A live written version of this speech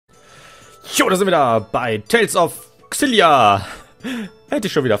Jo, da sind wir da bei Tales of Xillia. Hätte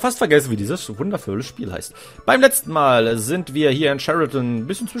ich schon wieder fast vergessen, wie dieses wundervolle Spiel heißt. Beim letzten Mal sind wir hier in Sheraton ein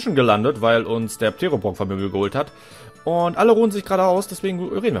bisschen zwischengelandet, weil uns der Pteropod vom Himmel geholt hat. Und alle ruhen sich gerade aus, deswegen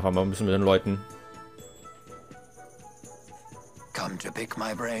reden wir einfach mal ein bisschen mit den Leuten. Come to pick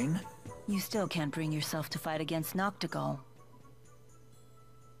my brain? You still can't bring yourself to fight against Noctigal.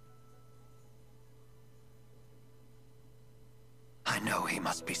 I know he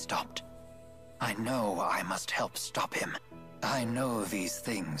must be stopped. I know I must help stop him. I know these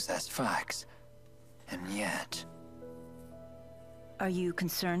things as facts. And yet... Are you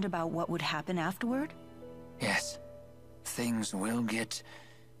concerned about what would happen afterward? Yes. Things will get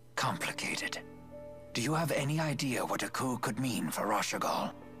complicated. Do you have any idea what a coup could mean for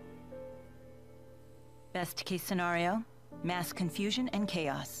Roshagal? Best case scenario, mass confusion and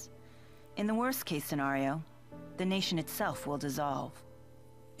chaos. In the worst case scenario, the nation itself will dissolve.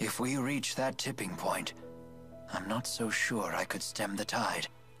 If we reach that tipping point, I'm not so sure I could stem the tide.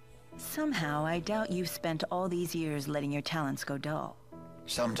 Somehow, I doubt you've spent all these years letting your talents go dull.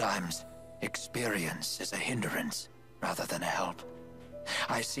 Sometimes, experience is a hindrance rather than a help.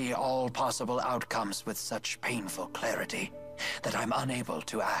 I see all possible outcomes with such painful clarity that I'm unable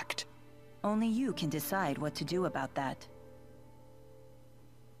to act. Only you can decide what to do about that.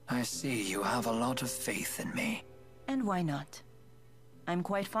 I see you have a lot of faith in me. And why not? I'm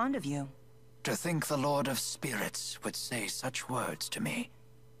quite fond of you. To think the Lord of Spirits would say such words to me.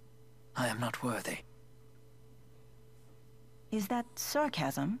 I am not worthy. Is that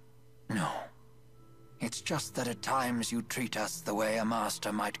sarcasm? No. It's just that at times you treat us the way a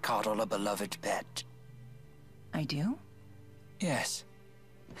master might coddle a beloved pet. I do? Yes.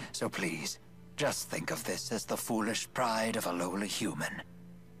 So please, just think of this as the foolish pride of a lowly human.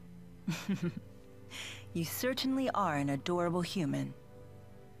 You certainly are an adorable human.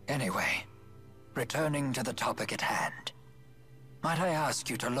 Anyway, returning to the topic at hand. Might I ask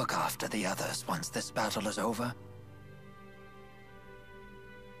you to look after the others once this battle is over?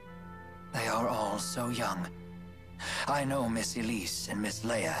 They are all so young. I know Miss Elise and Miss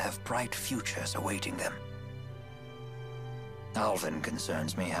Leia have bright futures awaiting them. Alvin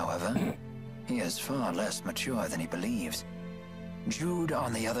concerns me, however. He is far less mature than he believes. Jude,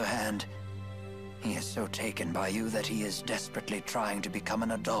 on the other hand, he is so taken by you that he is desperately trying to become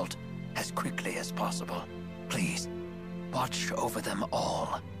an adult as quickly as possible. Please, watch over them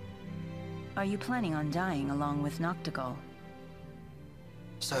all. Are you planning on dying along with Noctigal?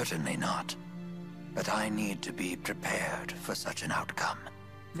 Certainly not. But I need to be prepared for such an outcome.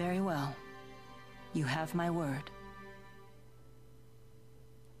 Very well. You have my word.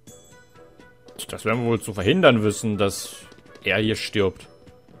 Das werden wir wohl zu verhindern wissen, dass er hier stirbt.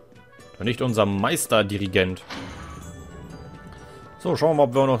 Doch nicht unser Meisterdirigent. So, schauen wir mal,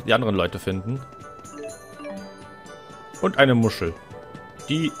 ob wir noch die anderen Leute finden. Und eine Muschel,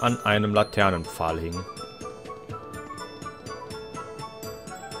 die an einem Laternenpfahl hing.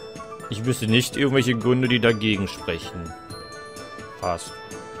 Ich wüsste nicht irgendwelche Gründe, die dagegen sprechen. Fast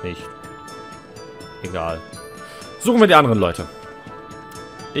nicht. Egal. Suchen wir die anderen Leute.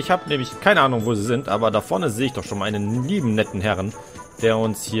 Ich habe nämlich keine Ahnung, wo sie sind, aber da vorne sehe ich doch schon mal einen lieben, netten Herrn, der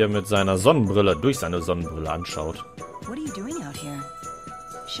uns hier mit seiner Sonnenbrille, durch seine Sonnenbrille anschaut. What are you doing out here?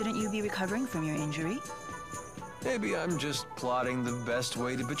 Shouldn't you be recovering from your injury? Maybe I'm just plotting the best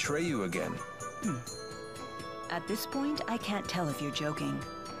way to betray you again. At this point, I can't tell if you're joking.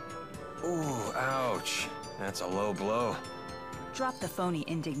 Ooh, ouch. That's a low blow. Drop the phony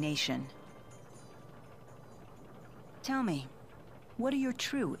indignation. Tell me, what are your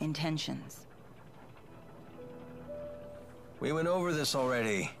true intentions? We went over this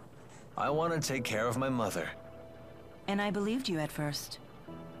already. I want to take care of my mother. And I believed you at first.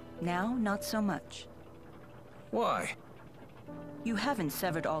 Now, not so much. Why? You haven't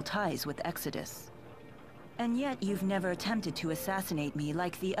severed all ties with Exodus. And yet you've never attempted to assassinate me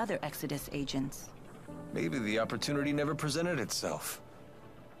like the other Exodus agents. Maybe the opportunity never presented itself.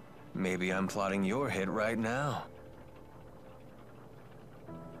 Maybe I'm plotting your hit right now.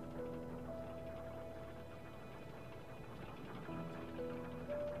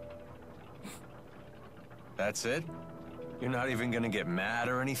 That's it? You're not even gonna get mad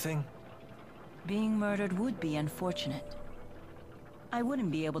or anything? Being murdered would be unfortunate. I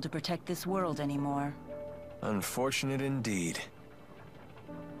wouldn't be able to protect this world anymore. Unfortunate indeed.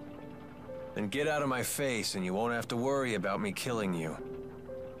 Then get out of my face and you won't have to worry about me killing you.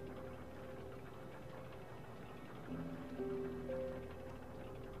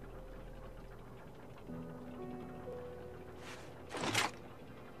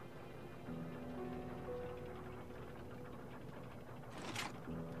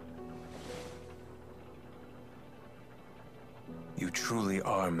 You truly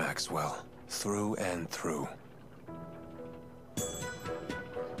are Maxwell, through and through.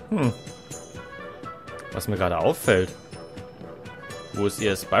 Was mir gerade auffällt. Wo ist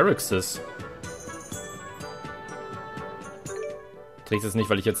ihr Spyraxis? Trägt es nicht,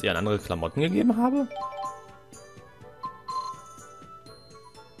 weil ich jetzt ihr andere Klamotten gegeben habe?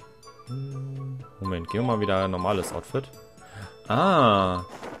 Moment, gehen wir mal wieder ein normales Outfit. Ah.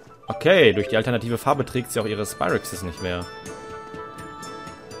 Okay, durch die alternative Farbe trägt sie auch ihre Spyraxis nicht mehr.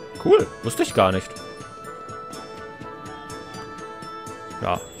 Cool, wusste ich gar nicht.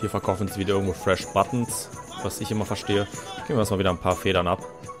 Ja, hier verkaufen sie wieder irgendwo Fresh Buttons, was ich immer verstehe. Geben wir uns mal wieder ein paar Federn ab.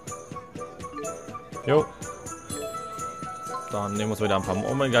 Jo. Dann nehmen wir uns wieder ein paar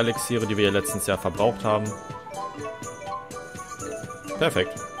Omega-Elixiere, die wir ja letztes Jahr verbraucht haben.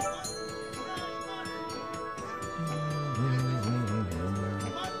 Perfekt.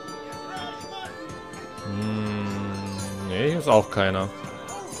 Nee, hier ist auch keiner.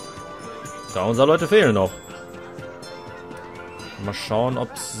 Da unsere Leute fehlen noch. Mal schauen,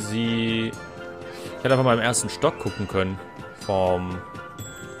 ob sie... Ich hätte einfach mal im ersten Stock gucken können. Vom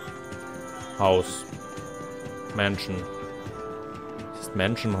Haus. Mansion. Das ist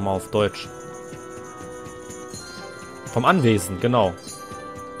Mansion nochmal auf Deutsch. Vom Anwesen, genau.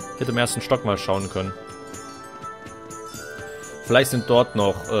 Ich hätte im ersten Stock mal schauen können. Vielleicht sind dort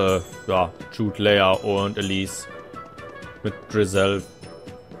noch, ja, Jude, Leia und Elise. Mit Drizzle.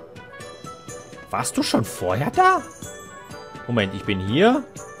 Warst du schon vorher da? Moment, ich bin hier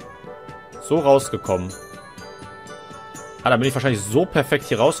so rausgekommen. Ah, dann bin ich wahrscheinlich so perfekt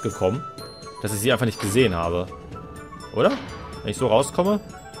hier rausgekommen, dass ich sie einfach nicht gesehen habe. Oder? Wenn ich so rauskomme?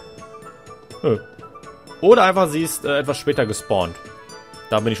 Nö. Oder einfach sie ist etwas später gespawnt.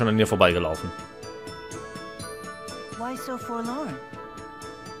 Da bin ich schon an ihr vorbeigelaufen. Why so forlorn?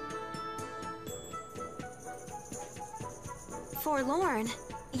 Forlorn?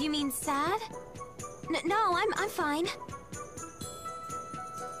 You mean sad? No, I'm fine.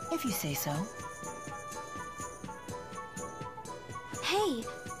 If you say so. Hey,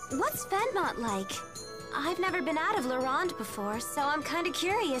 what's Fenmont like? I've never been out of Laurent before, so I'm kind of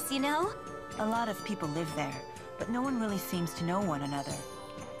curious, you know? A lot of people live there, but no one really seems to know one another.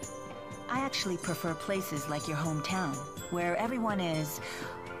 I actually prefer places like your hometown, where everyone is...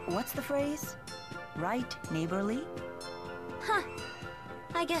 What's the phrase? Right, neighborly? Huh.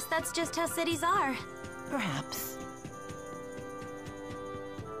 I guess that's just how cities are. Perhaps.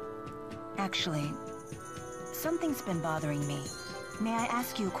 Actually, something's been bothering me. May I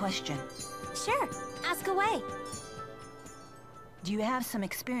ask you a question? Sure, ask away. Do you have some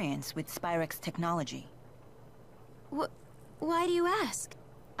experience with Spyrex technology? Why do you ask?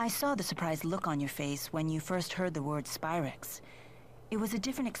 I saw the surprised look on your face when you first heard the word Spyrex. It was a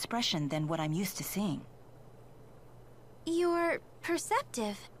different expression than what I'm used to seeing. You're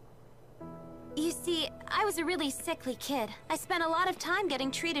perceptive. You see, I was a really sickly kid. I spent a lot of time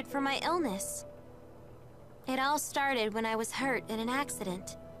getting treated for my illness. It all started when I was hurt in an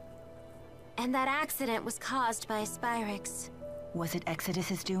accident. And that accident was caused by a Spyrex. Was it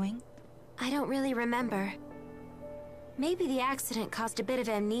Exodus's doing? I don't really remember. Maybe the accident caused a bit of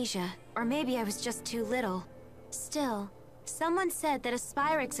amnesia, or maybe I was just too little. Still, someone said that a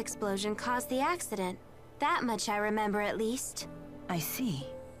Spyrex explosion caused the accident. That much I remember at least. I see.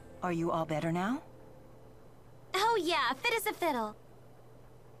 Are you all better now? Oh yeah, fit as a fiddle.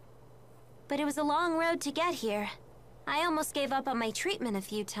 But it was a long road to get here. I almost gave up on my treatment a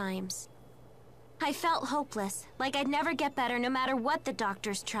few times. I felt hopeless, like I'd never get better no matter what the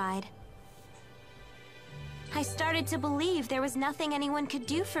doctors tried. I started to believe there was nothing anyone could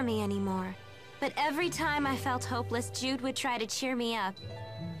do for me anymore. But every time I felt hopeless, Jude would try to cheer me up.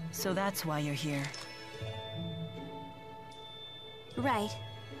 So that's why you're here. Right.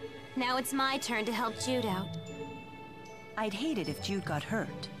 Now it's my turn to help Jude out. I'd hate it if Jude got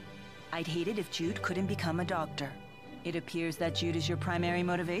hurt. I'd hate it if Jude couldn't become a doctor. It appears that Jude is your primary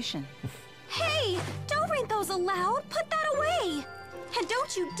motivation. Hey! Don't read those aloud! Put that away! And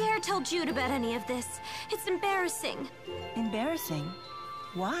don't you dare tell Jude about any of this. It's embarrassing. Embarrassing?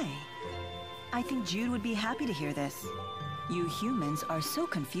 Why? I think Jude would be happy to hear this. You humans are so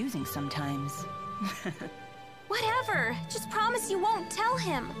confusing sometimes. Whatever. Just promise you won't tell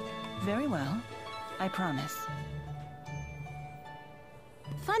him. Very well. I promise.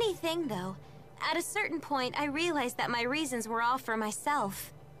 Funny thing, though. At a certain point, I realized that my reasons were all for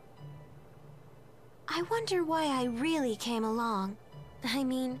myself. I wonder why I really came along. I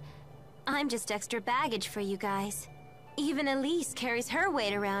mean, I'm just extra baggage for you guys. Even Elise carries her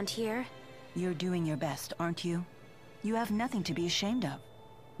weight around here. You're doing your best, aren't you? You have nothing to be ashamed of.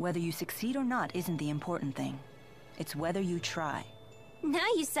 Whether you succeed or not isn't the important thing. It's whether you try. Now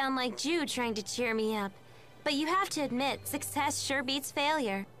you sound like Jude trying to cheer me up. But you have to admit, success sure beats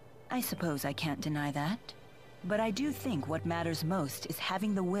failure. I suppose I can't deny that. But I do think what matters most is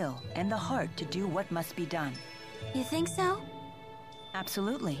having the will and the heart to do what must be done. You think so?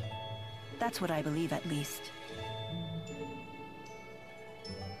 Absolutely. That's what I believe, at least.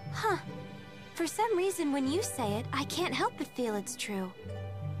 Huh. For some reason, when you say it, I can't help but feel it's true.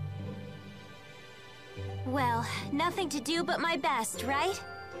 Well, nothing to do but my best, right?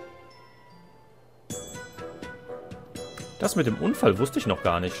 Das mit dem Unfall wusste ich noch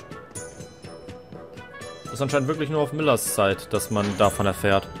gar nicht. Das ist anscheinend wirklich nur auf Millas Zeit, dass man davon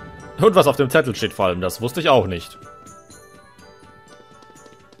erfährt. Und was auf dem Zettel steht vor allem, das wusste ich auch nicht.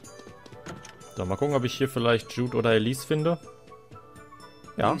 So, mal gucken, ob ich hier vielleicht Jude oder Elise finde.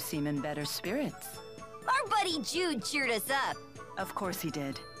 Ja. You seem in better spirits. Our buddy Jude cheered us up. Of course he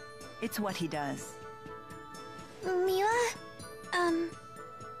did. It's what he does. Milla?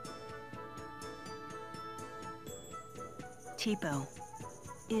 Tipo,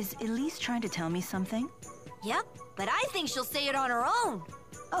 is Elise trying to tell me something? Yep, but I think she'll say it on her own.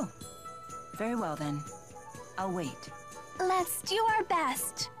 Oh, very well then. I'll wait. Let's do our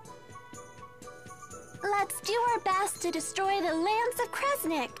best. Let's do our best to destroy the lands of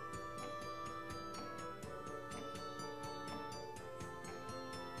Kresnik.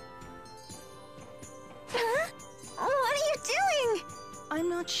 Huh? What are you doing? I'm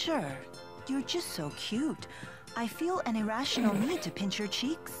not sure. You're just so cute. I feel an irrational need to pinch your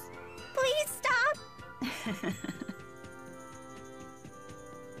cheeks. Please stop.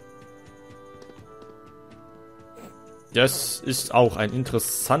 Das ist auch ein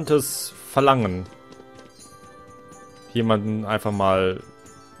interessantes Verlangen, jemanden einfach mal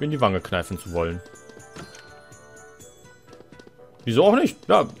in die Wange kneifen zu wollen. Wieso auch nicht?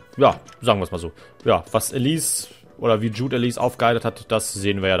 Ja, sagen wir es mal so. Ja, was Elise oder wie Jude Elise aufgeheitert hat, das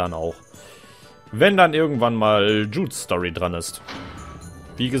sehen wir ja dann auch. Wenn dann irgendwann mal Judes Story dran ist.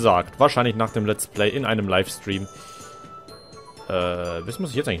 Wie gesagt, wahrscheinlich nach dem Let's Play in einem Livestream. Was muss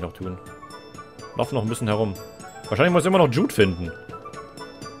ich jetzt eigentlich noch tun? Laufe noch ein bisschen herum. Wahrscheinlich muss ich immer noch Jude finden.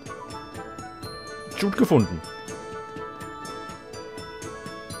 Jude gefunden.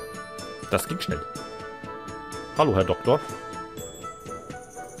 Das ging schnell. Hallo, Herr Doktor.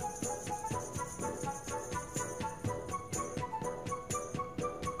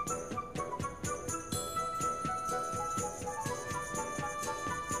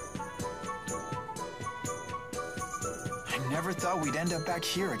 I never thought we'd end up back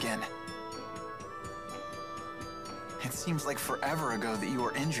here again. It seems like forever ago that you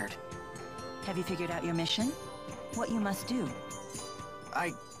were injured. Have you figured out your mission? What you must do?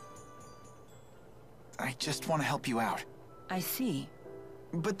 I just want to help you out. I see.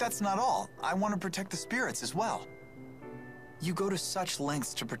 But that's not all. I want to protect the spirits as well. You go to such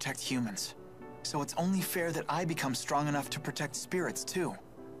lengths to protect humans. So it's only fair that I become strong enough to protect spirits too.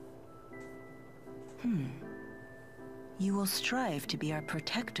 You will strive to be our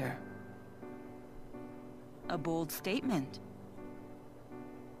protector. A bold statement.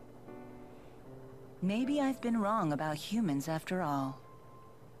 Maybe I've been wrong about humans after all.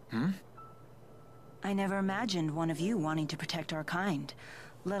 I never imagined one of you wanting to protect our kind,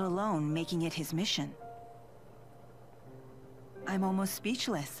 let alone making it his mission. I'm almost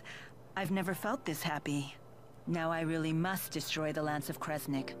speechless. I've never felt this happy. Now I really must destroy the Lance of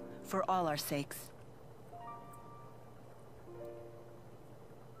Kresnik, for all our sakes.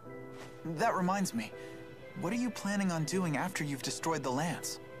 That reminds me. What are you planning on doing after you've destroyed the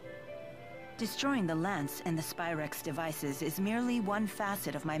Lance? Destroying the Lance and the Spyrex devices is merely one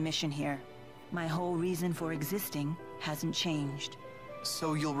facet of my mission here. My whole reason for existing hasn't changed.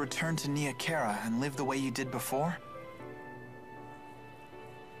 So you'll return to Nia Khera and live the way you did before?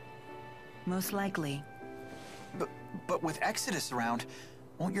 Most likely. But with Exodus around,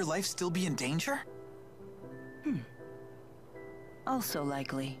 won't your life still be in danger? Also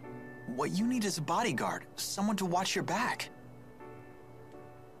likely. What you need is a bodyguard, someone to watch your back.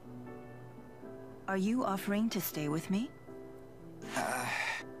 Are you offering to stay with me?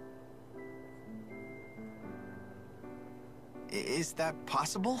 Is that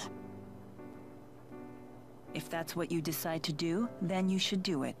possible? If that's what you decide to do, then you should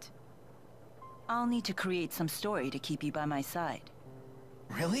do it. I'll need to create some story to keep you by my side.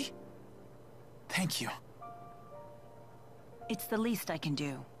 Really? Thank you. It's the least I can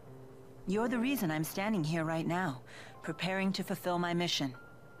do. You're the reason I'm standing here right now, preparing to fulfill my mission.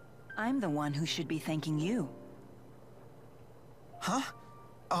 I'm the one who should be thanking you. Huh?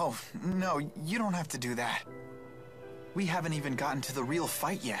 Oh, no, you don't have to do that. We haven't even gotten to the real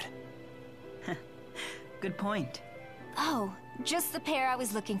fight yet. Good point. Oh, just the pair I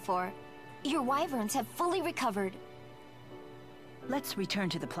was looking for. Your wyverns have fully recovered. Let's return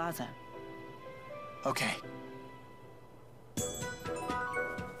to the plaza. Okay.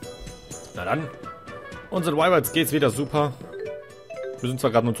 Na dann. Unseren Wyverns geht's wieder super. Wir sind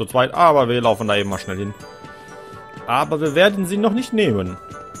zwar gerade nur zu zweit, aber wir laufen da eben mal schnell hin. Aber wir werden sie noch nicht nehmen.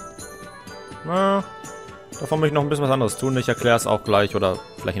 Na, davon möchte ich noch ein bisschen was anderes tun. Ich erkläre es auch gleich oder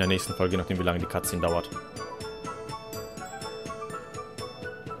vielleicht in der nächsten Folge, je nachdem wie lange die Cutscene dauert.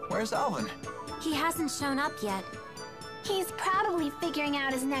 Where's Alvin? He hasn't shown up yet. He's probably figuring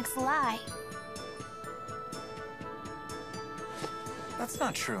out his next lie. That's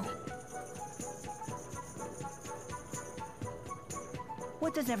not true.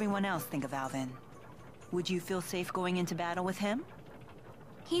 What does everyone else think of Alvin? Would you feel safe going into battle with him?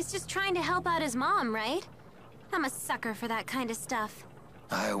 He's just trying to help out his mom, right? I'm a sucker for that kind of stuff.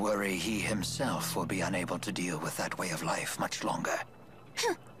 I worry he himself will be unable to deal with that way of life much longer.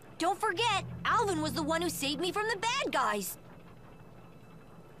 Don't forget, Alvin was the one who saved me from the bad guys.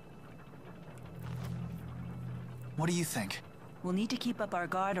 What do you think? We'll need to keep up our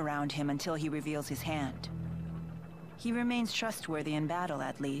guard around him until he reveals his hand. He remains trustworthy in battle,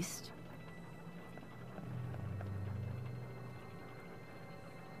 at least.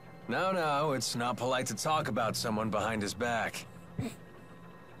 No, it's not polite to talk about someone behind his back.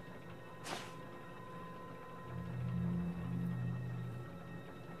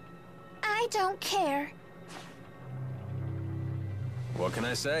 I don't care. What can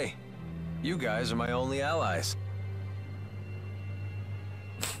I say? You guys are my only allies.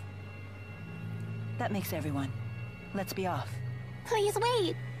 That makes everyone. Let's be off. Please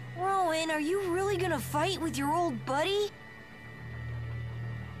wait. Rowan, are you really gonna fight with your old buddy?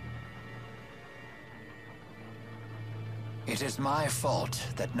 It is my fault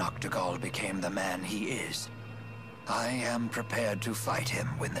that Noctigal became the man he is. I am prepared to fight him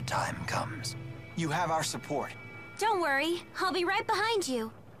when the time comes. You have our support. Don't worry. I'll be right behind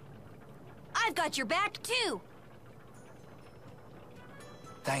you. I've got your back, too.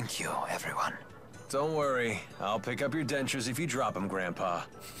 Thank you, everyone. Don't worry. I'll pick up your dentures if you drop them, Grandpa.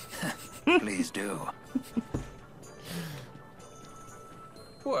 Please do.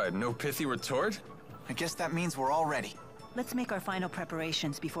 What, no pithy retort? I guess that means we're all ready. Let's make our final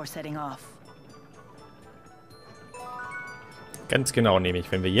preparations before setting off. Ganz genau,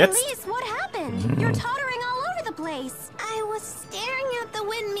 nämlich, wenn wir jetzt... Elise, what happened? You're tottering all over the place. I was staring at the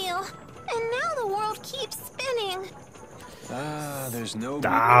windmill, and now the world keeps spinning. There's no...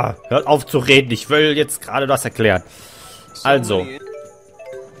 Da, hört auf zu reden, ich will jetzt gerade das erklären. Also,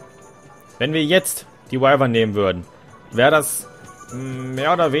 wenn wir jetzt die Wyvern nehmen würden, wäre das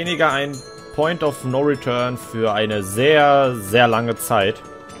mehr oder weniger ein Point of No Return für eine sehr, sehr lange Zeit.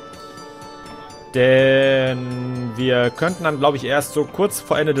 Denn wir könnten dann, glaube ich, erst so kurz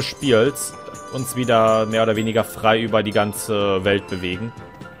vor Ende des Spiels uns wieder mehr oder weniger frei über die ganze Welt bewegen.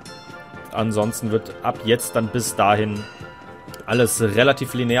 Ansonsten wird ab jetzt dann bis dahin alles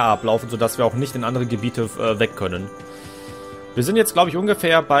relativ linear ablaufen, sodass wir auch nicht in andere Gebiete weg können. Wir sind jetzt, glaube ich,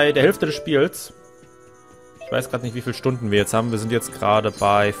 ungefähr bei der Hälfte des Spiels. Ich weiß gerade nicht, wie viele Stunden wir jetzt haben. Wir sind jetzt gerade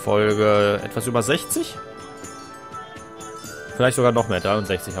bei Folge etwas über 60. Vielleicht sogar noch mehr,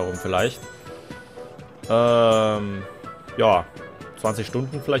 63 herum vielleicht. Ja, 20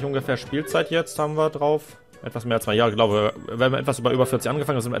 Stunden vielleicht ungefähr Spielzeit jetzt haben wir drauf. Etwas mehr als 2 Jahre, ich glaube, wir haben etwas über 40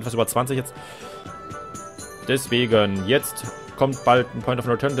 angefangen, sind wir etwas über 20 jetzt. Deswegen, jetzt kommt bald ein Point of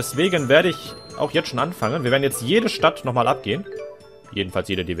No Return. Deswegen werde ich auch jetzt schon anfangen. Wir werden jetzt jede Stadt nochmal abgehen. Jedenfalls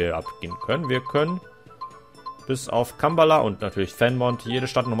jede, die wir abgehen können. Wir können bis auf Kambala und natürlich Fenmont jede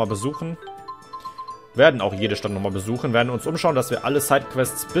Stadt nochmal besuchen. Werden auch jede Stadt nochmal besuchen. Werden uns umschauen, dass wir alle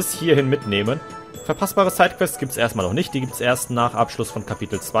Sidequests bis hierhin mitnehmen. Verpassbare Sidequests gibt es erstmal noch nicht. Die gibt es erst nach Abschluss von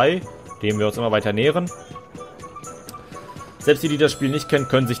Kapitel 2, dem wir uns immer weiter nähern. Selbst die, die das Spiel nicht kennen,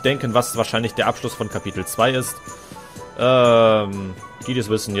 können sich denken, was wahrscheinlich der Abschluss von Kapitel 2 ist. Die das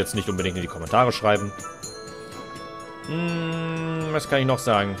wissen, jetzt nicht unbedingt in die Kommentare schreiben. Was kann ich noch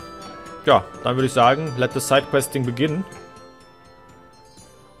sagen? Ja, dann würde ich sagen, let the Sidequesting beginnen.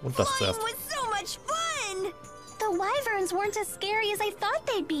 Und das zuerst. The wyverns weren't as scary as I thought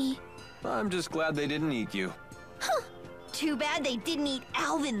they'd be. I'm just glad they didn't eat you. Too bad they didn't eat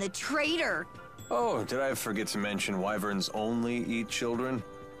Alvin the traitor. Oh, did I forget to mention wyverns only eat children?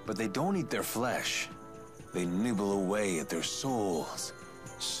 But they don't eat their flesh. They nibble away at their souls.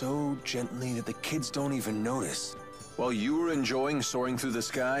 So gently that the kids don't even notice. While you were enjoying soaring through the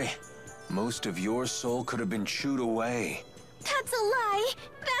sky, most of your soul could have been chewed away. That's a lie.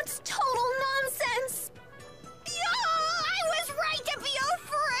 That's total nonsense. I was right to be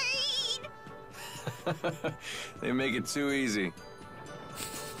afraid. They make it too easy.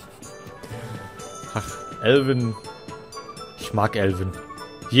 Ach, Elven. Ich mag Elven.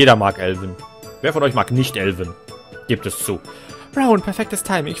 Jeder mag Elven. Wer von euch mag nicht Elven? Gebt es zu. Brown, perfektes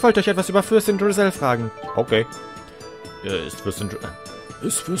Timing. Ich wollte euch etwas über Fürstin Drizelle fragen. Okay. Ist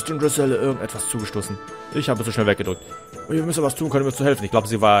Fürstin Drizelle irgendetwas zugestoßen? Ich habe so schnell weggedrückt. Wir müssen was tun, können mir zu helfen. Ich glaube,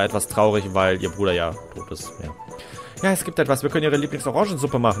 sie war etwas traurig, weil ihr Bruder ja tot ist. Ja, es gibt etwas. Wir können ihre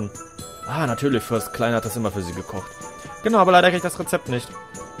Lieblingsorangensuppe machen. Ah, natürlich. Fürst Klein hat das immer für sie gekocht. Genau, aber leider kriege ich das Rezept nicht.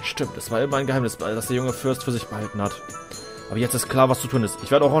 Stimmt, es war immer ein Geheimnis, das der junge Fürst für sich behalten hat. Aber jetzt ist klar, was zu tun ist.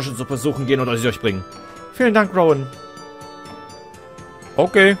 Ich werde Orangensuppe suchen gehen und sie euch bringen. Vielen Dank, Rowan.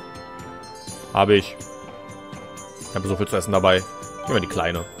 Okay. Habe ich. Ich habe so viel zu essen dabei. Nehmen wir die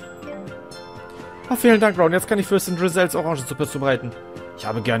kleine. Oh, vielen Dank, Rowan. Jetzt kann ich Fürstin Drizelles Orangensuppe zubereiten. Ich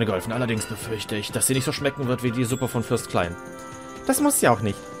habe gerne geholfen. Allerdings befürchte ich, dass sie nicht so schmecken wird wie die Suppe von Fürst Klein. Das muss sie auch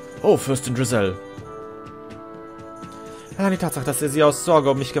nicht. Oh, Fürstin Drizelle. Allein die Tatsache, dass sie aus Sorge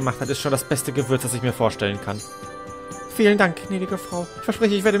um mich gemacht hat, ist schon das beste Gewürz, das ich mir vorstellen kann. Vielen Dank, gnädige Frau. Ich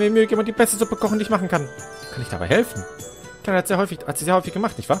verspreche, ich werde mir Mühe geben und die beste Suppe kochen, die ich machen kann. Kann ich dabei helfen? Klein hat sie sehr häufig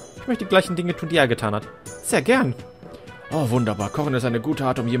gemacht, nicht wahr? Ich möchte die gleichen Dinge tun, die er getan hat. Sehr gern. Oh, wunderbar. Kochen ist eine gute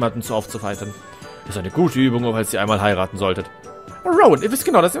Art, um jemanden zu aufzuheitern. Ist eine gute Übung, falls ihr einmal heiraten solltet. Oh, Rowan, ihr wisst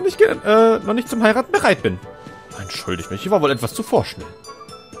genau, dass ich noch nicht zum Heiraten bereit bin. Entschuldigt mich, ich war wohl etwas zu vorschnell.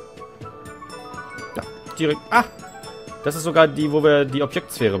 Ja, direkt. Ah! Das ist sogar die, wo wir die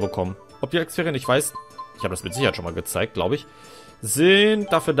Objektsphäre bekommen. Objektsphären, ich weiß, ich habe das mit Sicherheit schon mal gezeigt, glaube ich,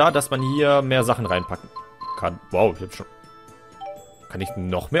 sind dafür da, dass man hier mehr Sachen reinpacken kann. Wow, ich habe schon... Kann ich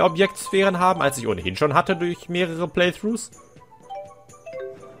noch mehr Objektsphären haben, als ich ohnehin schon hatte durch mehrere Playthroughs?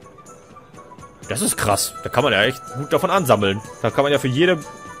 Das ist krass. Da kann man ja echt gut davon ansammeln. Da kann man ja für jede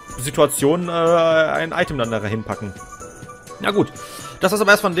Situation ein Item dann da hinpacken. Na gut. Das war's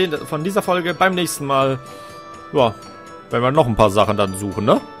aber erst von dieser Folge. Beim nächsten Mal, ja, werden wir noch ein paar Sachen dann suchen,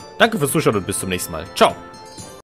 ne? Danke fürs Zuschauen und bis zum nächsten Mal. Ciao.